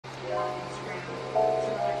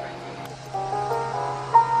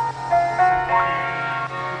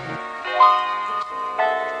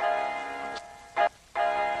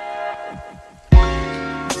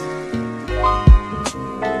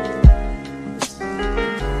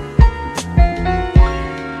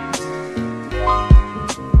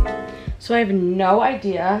So I have no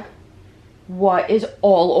idea what is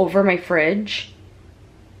all over my fridge,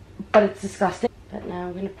 but it's disgusting. But now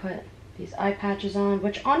I'm gonna put these eye patches on,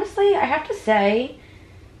 which honestly, I have to say,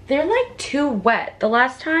 they're like too wet. The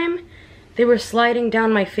last time, they were sliding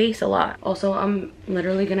down my face a lot. Also, I'm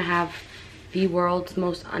literally gonna have the world's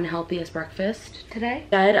most unhealthiest breakfast today.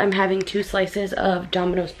 Instead, I'm having 2 slices of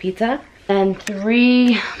Domino's pizza and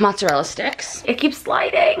 3 mozzarella sticks. It keeps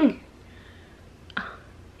sliding. Oh,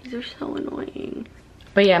 these are so annoying.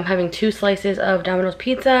 But yeah, I'm having 2 slices of Domino's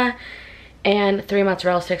pizza and 3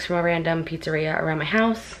 mozzarella sticks from a random pizzeria around my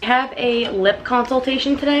house. I have a lip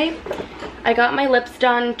consultation today. I got my lips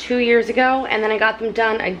done 2 years ago, and then I got them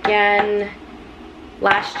done again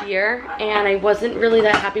last year, and I wasn't really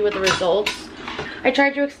that happy with the results. I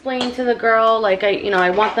tried to explain to the girl, like, I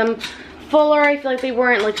want them fuller. I feel like they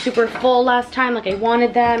weren't like super full last time, like I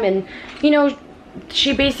wanted them, and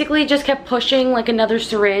she basically just kept pushing like another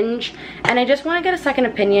syringe, and I just want to get a second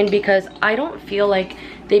opinion because I don't feel like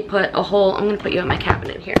they put a whole, I'm gonna put you in my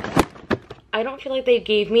cabinet here. I don't feel like they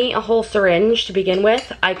gave me a whole syringe to begin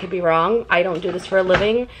with. I could be wrong. I don't do this for a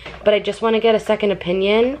living, but I just want to get a second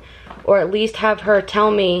opinion, or at least have her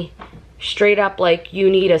tell me straight up, like, you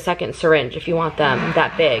need a second syringe if you want them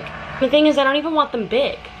that big. The thing is, I don't even want them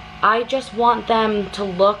big. I just want them to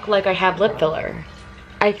look like I have lip filler.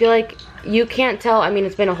 I feel like you can't tell. I mean,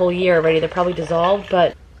 it's been a whole year already. They're probably dissolved,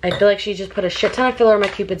 but I feel like she just put a shit ton of filler on my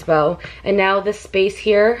Cupid's bow, and now this space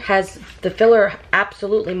here has the filler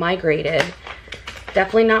absolutely migrated.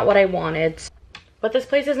 Definitely not what I wanted. But this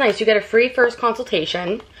place is nice. You get a free first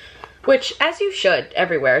consultation, which, as you should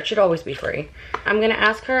everywhere, it should always be free. I'm gonna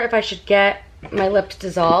ask her if I should get my lips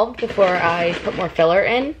dissolved before I put more filler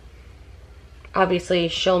in. Obviously,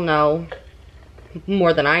 she'll know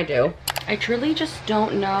more than I do. I truly just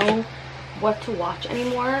don't know what to watch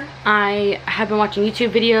anymore. I have been watching YouTube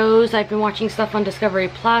videos. I've been watching stuff on Discovery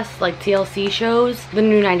Plus, like TLC shows, the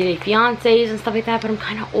new 90 Day Fiancés and stuff like that, but I'm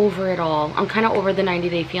kind of over it all. I'm kind of over the 90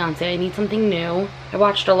 Day Fiancé. I need something new. I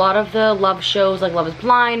watched a lot of the love shows, like Love is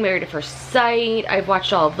Blind, Married at First Sight. I've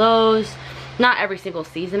watched all of those. Not every single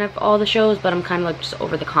season of all the shows, but I'm kind of like just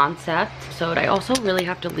over the concept. So I also really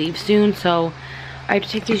have to leave soon, so I have to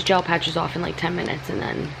take these gel patches off in like 10 minutes and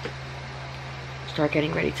then start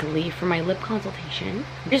getting ready to leave for my lip consultation.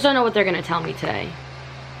 I just don't know what they're gonna tell me today.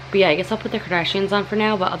 But yeah, I guess I'll put the Kardashians on for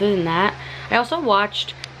now, but other than that, I also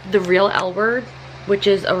watched The Real L Word, which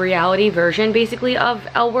is a reality version basically of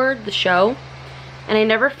L Word, the show. And I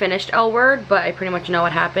never finished L Word, but I pretty much know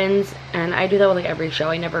what happens, and I do that with like every show.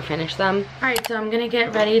 I never finish them. Alright, so I'm gonna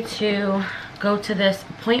get ready to go to this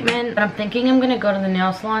appointment, but I'm thinking I'm gonna go to the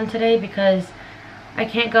nail salon today because I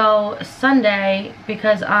can't go Sunday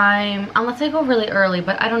because unless I go really early,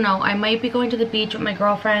 but I don't know. I might be going to the beach with my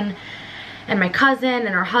girlfriend and my cousin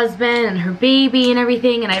and her husband and her baby and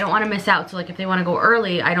everything, and I don't want to miss out. So like if they want to go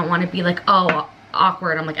early, I don't want to be like, oh,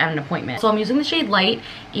 awkward, I'm like at an appointment. So I'm using the shade light,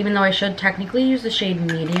 even though I should technically use the shade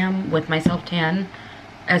medium with my self tan,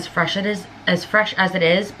 as fresh as it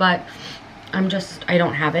is, but I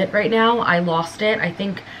don't have it right now. I lost it. I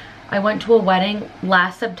think I went to a wedding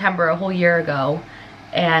last September, a whole year ago,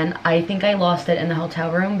 and I think I lost it in the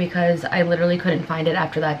hotel room because I literally couldn't find it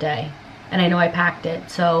after that day. And I know I packed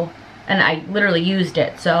it, so, and I literally used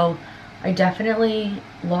it, so I definitely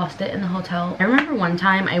lost it in the hotel. I remember one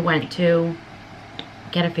time I went to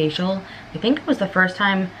get a facial. I think it was the first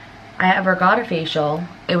time I ever got a facial.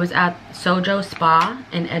 It was at Sojo Spa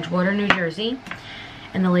in Edgewater, New Jersey,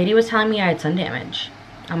 and the lady was telling me I had sun damage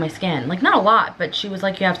on my skin. Like, not a lot, but she was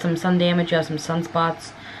like, you have some sun damage, you have some sunspots,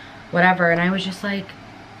 whatever. And I was just like,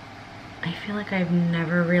 I feel like I've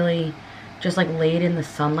never really just like laid in the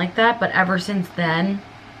sun like that. But ever since then,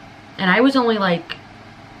 and I was only like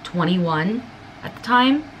 21 at the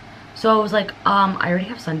time, so I was like, I already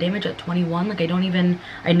have sun damage at 21. Like,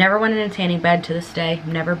 I never went in a tanning bed to this day.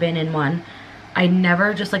 Never been in one. I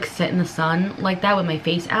never just like sit in the sun like that with my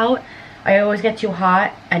face out. I always get too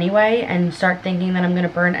hot anyway and start thinking that I'm gonna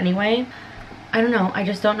burn anyway. I don't know. I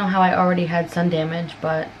just don't know how I already had sun damage,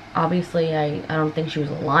 but obviously I don't think she was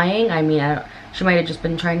lying. I mean, she might have just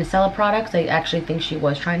been trying to sell a product. I actually think she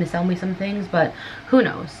was trying to sell me some things, but who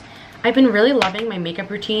knows. I've been really loving my makeup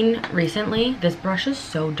routine recently. This brush is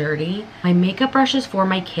so dirty. My makeup brushes for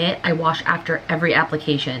my kit, I wash after every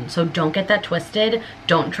application. So don't get that twisted.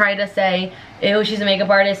 Don't try to say, ew, she's a makeup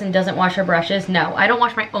artist and doesn't wash her brushes. No, I don't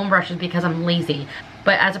wash my own brushes because I'm lazy.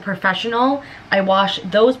 But as a professional, I wash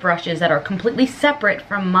those brushes that are completely separate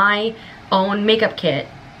from my own makeup kit.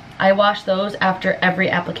 I wash those after every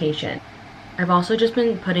application. I've also just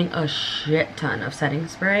been putting a shit ton of setting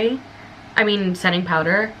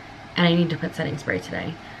powder. And I need to put setting spray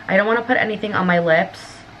today. I don't want to put anything on my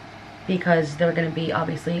lips because they're going to be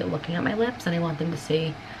obviously looking at my lips and I want them to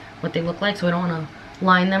see what they look like, so I don't want to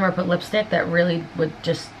line them or put lipstick. That really would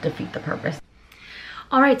just defeat the purpose.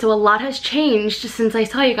 Alright, so a lot has changed since I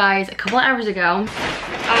saw you guys a couple hours ago.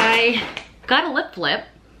 I got a lip flip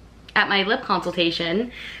at my lip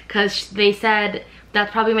consultation because they said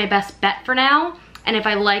that's probably my best bet for now. And if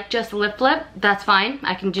I like just a lip flip, that's fine.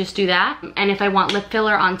 I can just do that. And if I want lip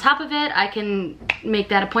filler on top of it, I can make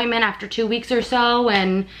that appointment after 2 weeks or so.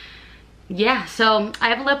 And yeah, so I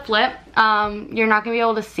have a lip flip. You're not gonna be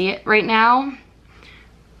able to see it right now.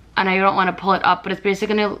 And I don't wanna pull it up, but it's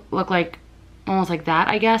basically gonna look like, almost like that,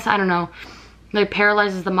 I guess. I don't know. Like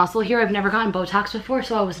paralyzes the muscle here. I've never gotten Botox before,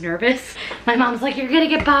 so I was nervous. My mom's like, you're gonna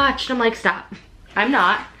get botched. I'm like, stop. I'm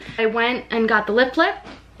not. I went and got the lip flip.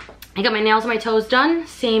 I got my nails and my toes done.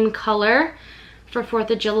 Same color for 4th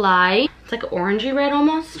of July. It's like orangey red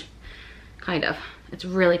almost. Kind of. It's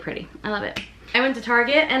really pretty. I love it. I went to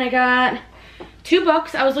Target and I got 2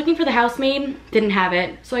 books. I was looking for The Housemaid. Didn't have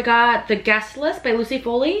it. So I got The Guest List by Lucy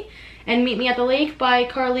Foley and Meet Me at the Lake by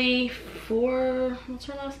Carly For... what's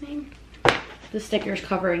her last name? The sticker's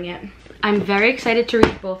covering it. I'm very excited to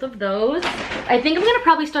read both of those. I think I'm gonna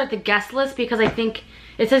probably start The Guest List because I think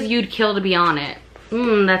it says you'd kill to be on it.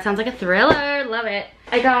 That sounds like a thriller. Love it.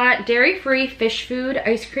 I got dairy-free fish food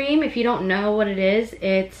ice cream. If you don't know what it is,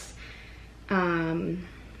 it's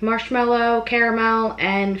marshmallow, caramel,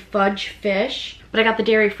 and fudge fish. But I got the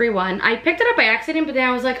dairy-free one. I picked it up by accident, but then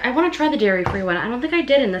I was like, I want to try the dairy-free one. I don't think I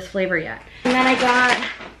did in this flavor yet. And then I got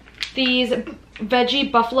these veggie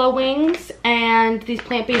buffalo wings and these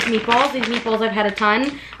plant-based meatballs. These meatballs I've had a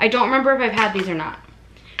ton. I don't remember if I've had these or not.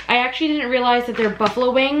 I actually didn't realize that they're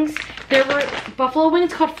buffalo wings. There were buffalo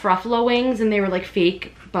wings called Fruffalo wings, and they were like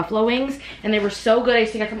fake buffalo wings, and they were so good. I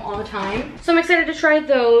used to get them all the time. So I'm excited to try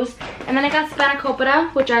those. And then I got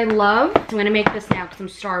spanakopita, which I love. I'm gonna make this now because I'm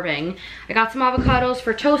starving. I got some avocados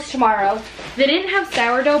for toast tomorrow. They didn't have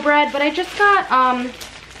sourdough bread, but I just got,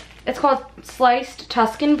 it's called sliced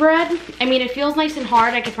Tuscan bread. I mean, it feels nice and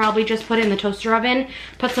hard. I could probably just put it in the toaster oven,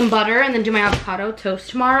 put some butter, and then do my avocado toast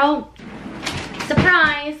tomorrow.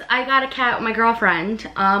 Surprise! I got a cat with my girlfriend.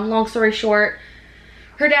 Long story short,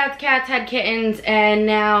 her dad's cats had kittens, and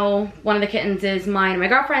now one of the kittens is mine and my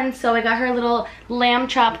girlfriend's. So I got her a little lamb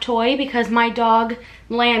chop toy because my dog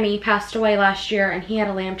Lammy passed away last year, and he had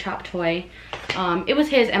a lamb chop toy. It was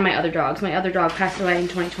his and my other dog's. My other dog passed away in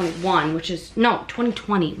 2021, which is, no,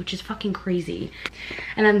 2020, which is fucking crazy.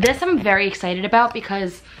 And then this I'm very excited about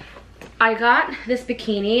because I got this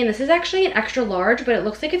bikini, and this is actually an extra large, but it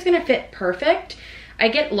looks like it's gonna fit perfect. I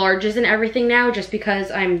get larges and everything now just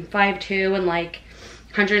because I'm 5'2" and like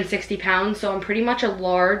 160 pounds, so I'm pretty much a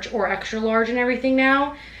large or extra large and everything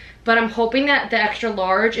now. But I'm hoping that the extra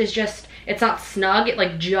large is just, it's not snug, it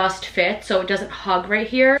like just fits, so it doesn't hug right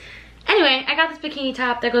here. Anyway, I got this bikini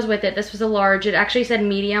top that goes with it. This was a large. It actually said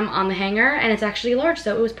medium on the hanger, and it's actually large,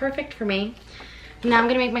 so it was perfect for me. Now I'm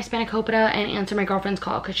gonna make my spanakopita and answer my girlfriend's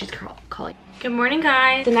call because she's calling. Good morning,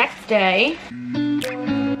 guys. The next day.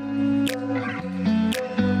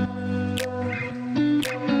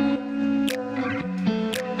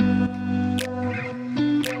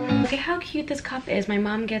 Look at how cute this cup is. My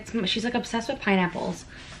mom gets, she's like obsessed with pineapples.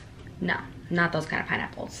 No, not those kind of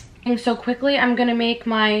pineapples. And so quickly, I'm gonna make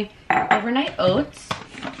my overnight oats.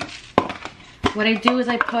 What I do is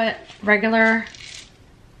I put regular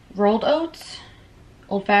rolled oats,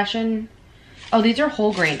 old-fashioned. Oh, these are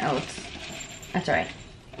whole grain oats. That's all right.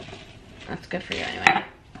 That's good for you anyway.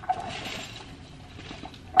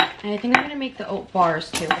 And I think I'm gonna make the oat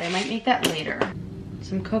bars too, but I might make that later.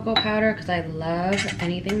 Some cocoa powder because I love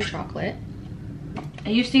anything chocolate. I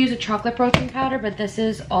used to use a chocolate protein powder, but this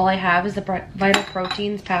is all I have is the Vital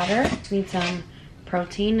Proteins powder. Just need some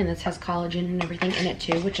protein, and this has collagen and everything in it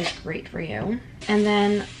too, which is great for you. And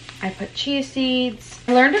then I put chia seeds.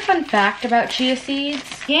 I learned a fun fact about chia seeds.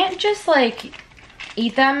 You can't just like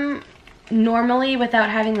eat them normally without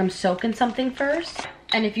having them soak in something first.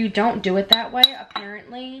 And if you don't do it that way,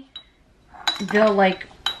 apparently they'll like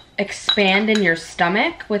expand in your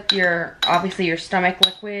stomach with your, obviously your stomach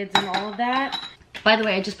liquids and all of that. By the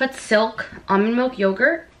way, I just put Silk almond milk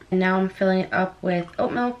yogurt, and now I'm filling it up with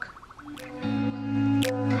oat milk.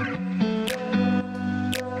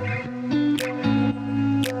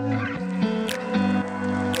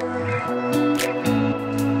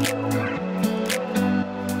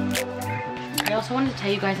 I also wanted to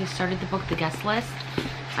tell you guys I started the book The Guest List.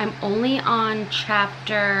 I'm only on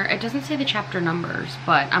chapter, it doesn't say the chapter numbers,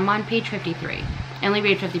 but I'm on page 53. I only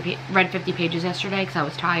read 50 pages yesterday because I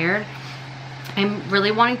was tired. I'm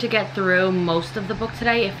really wanting to get through most of the book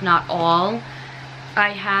today, if not all. I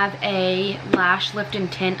have a lash lift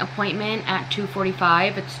and tint appointment at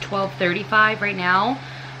 2:45. It's 12:35 right now,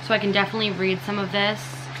 so I can definitely read some of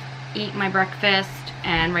this, eat my breakfast,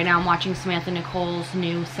 and right now I'm watching Samantha Nicole's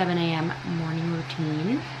new 7 a.m. morning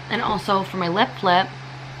routine. And also for my lip flip,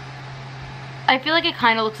 I feel like it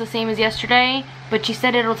kind of looks the same as yesterday, but she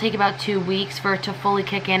said it'll take about 2 weeks for it to fully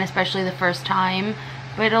kick in, especially the first time.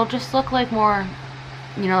 But it'll just look like more,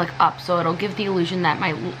 you know, like up, so it'll give the illusion that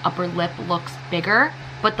my upper lip looks bigger.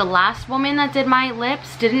 But the last woman that did my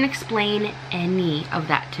lips didn't explain any of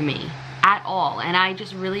that to me at all, and I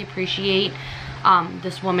just really appreciate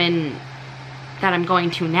this woman that I'm going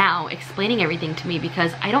to now explaining everything to me,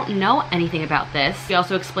 because I don't know anything about this. She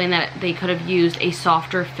also explained that they could have used a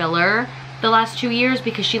softer filler the last 2 years,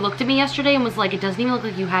 because she looked at me yesterday and was like, it doesn't even look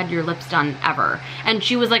like you had your lips done ever. And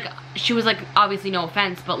she was like, obviously no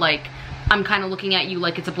offense, but like, I'm kind of looking at you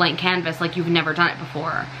like it's a blank canvas, like you've never done it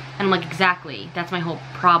before. And I'm like, exactly, that's my whole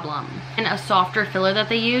problem. And a softer filler that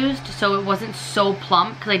they used, so it wasn't so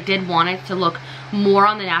plump, because I did want it to look more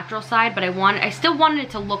on the natural side, but I still wanted it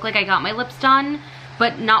to look like I got my lips done,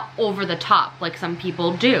 but not over the top like some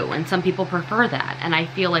people do, and some people prefer that. And I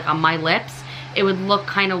feel like on my lips, it would look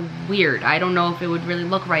kind of weird. I don't know if it would really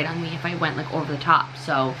look right on me if I went like over the top.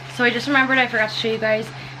 So I just remembered I forgot to show you guys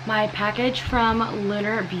my package from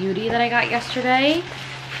Lunar Beauty that I got yesterday.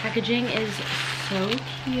 Packaging is so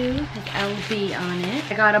cute, it has LB on it.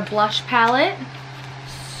 I got a blush palette,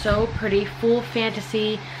 so pretty, full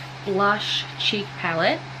fantasy blush cheek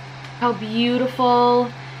palette. How beautiful.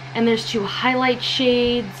 And there's 2 highlight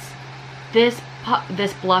shades. This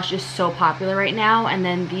blush is so popular right now, and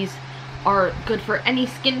then these are good for any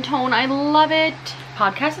skin tone. I love it.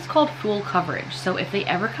 Podcast is called Full Coverage, so if they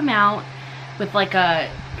ever come out with like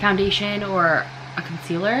a foundation or a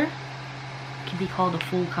concealer, it can be called a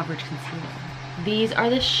full coverage concealer. These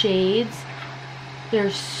are the shades.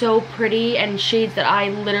 They're so pretty, and shades that I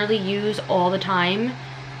literally use all the time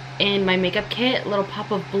in my makeup kit. A little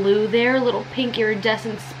pop of blue there, little pink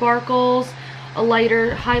iridescent sparkles, a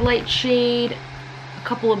lighter highlight shade, a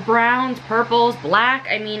couple of browns, purples, black.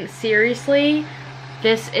 I mean, seriously,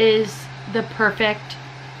 this is the perfect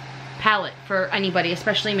palette for anybody,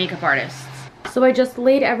 especially makeup artists. So I just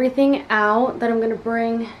laid everything out that I'm gonna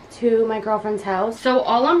bring to my girlfriend's house. So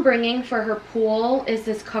all I'm bringing for her pool is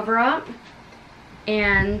this cover up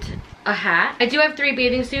and a hat. I do have 3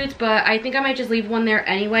 bathing suits, but I think I might just leave one there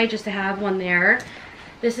anyway, just to have one there.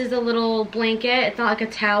 This is a little blanket. It's not like a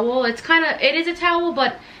towel. It is a towel,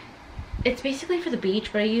 but it's basically for the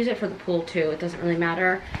beach, but I use it for the pool too. It doesn't really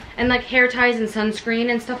matter. And like hair ties and sunscreen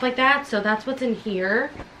and stuff like that. So that's what's in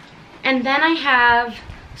here. And then I have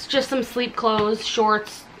just some sleep clothes,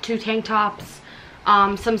 shorts, 2 tank tops,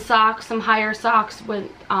 some socks, some higher socks with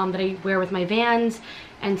that I wear with my Vans,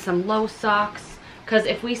 and some low socks. Because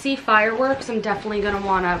if we see fireworks, I'm definitely gonna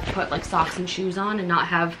wanna put like socks and shoes on and not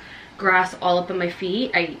have grass all up in my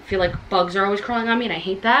feet. I feel like bugs are always crawling on me and I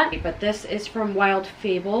hate that. But this is from Wild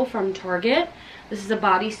Fable from Target. This is a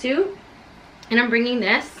bodysuit, and I'm bringing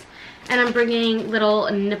this, and I'm bringing little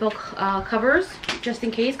nipple covers just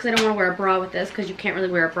in case, because I don't want to wear a bra with this, because you can't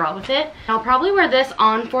really wear a bra with it. I'll probably wear this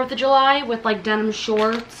on 4th of July with like denim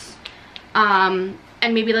shorts,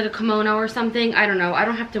 and maybe like a kimono or something. I don't know. I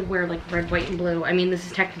don't have to wear like red, white, and blue. I mean, this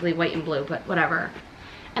is technically white and blue, but whatever.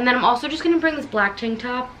 And then I'm also just going to bring this black tank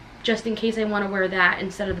top, just in case I want to wear that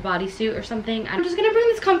instead of the bodysuit or something. I'm just going to bring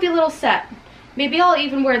this comfy little set. Maybe I'll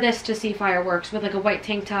even wear this to see fireworks with like a white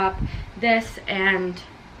tank top, this, and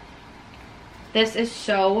this is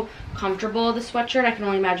so comfortable, the sweatshirt. I can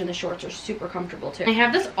only imagine the shorts are super comfortable too. I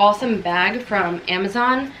have this awesome bag from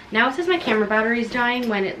Amazon. Now it says my camera battery is dying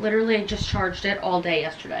when it literally, I just charged it all day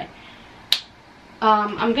yesterday.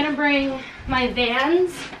 I'm going to bring my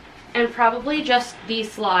Vans and probably just these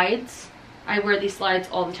slides. I wear these slides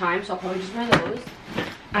all the time, so I'll probably just wear those.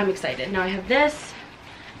 I'm excited. Now I have this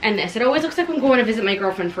and this. It always looks like I'm going to visit my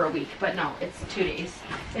girlfriend for a week, but no, it's 2 days.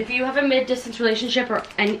 If you have a mid-distance relationship or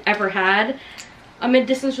ever had a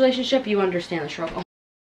mid-distance relationship, you understand the struggle.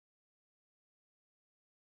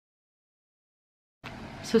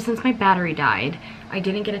 So since my battery died, I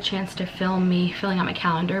didn't get a chance to film me filling out my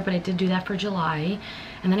calendar, but I did do that for July.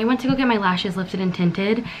 And then I went to go get my lashes lifted and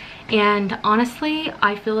tinted. And honestly,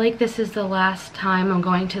 I feel like this is the last time I'm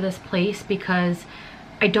going to this place, because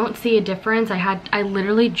I don't see a difference. I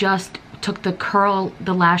literally just took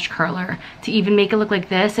the lash curler to even make it look like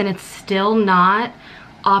this, and it's still not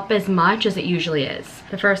up as much as it usually is.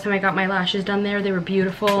 The first time I got my lashes done there, they were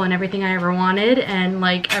beautiful and everything I ever wanted, and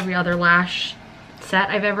like every other lash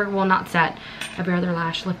set I've ever, well, not set, every other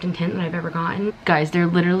lash lift and tint that I've ever gotten. Guys, they're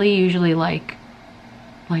literally usually like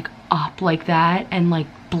like up like that and like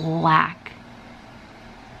black.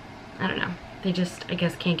 I don't know. They just, I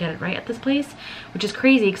guess, can't get it right at this place, which is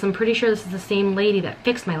crazy because I'm pretty sure this is the same lady that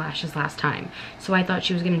fixed my lashes last time. So I thought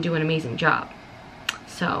she was going to do an amazing job.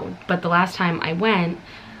 So, but the last time I went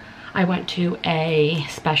to a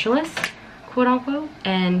specialist, quote unquote,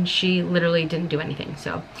 and she literally didn't do anything.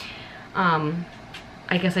 So,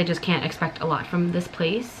 I guess I just can't expect a lot from this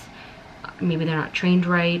place. Maybe they're not trained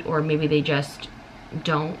right, or maybe they just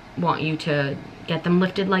don't want you to get them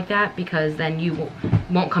lifted like that, because then you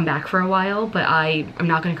won't come back for a while. But I'm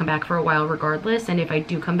not going to come back for a while regardless, and if I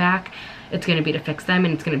do come back, it's going to be to fix them,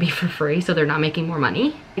 and it's going to be for free, so they're not making more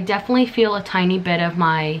money. I definitely feel a tiny bit of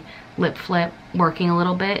my lip flip working a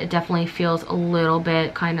little bit. It definitely feels a little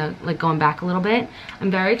bit kind of like going back a little bit. I'm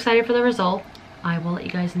very excited for the result. I will let you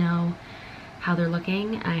guys know how they're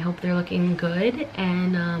looking. I hope they're looking good,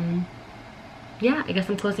 and yeah, I guess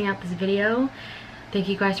I'm closing out this video. Thank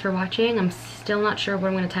you guys for watching. I'm still not sure what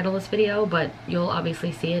I'm going to title this video, but you'll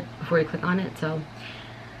obviously see it before you click on it. So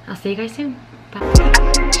I'll see you guys soon.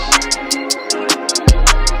 Bye.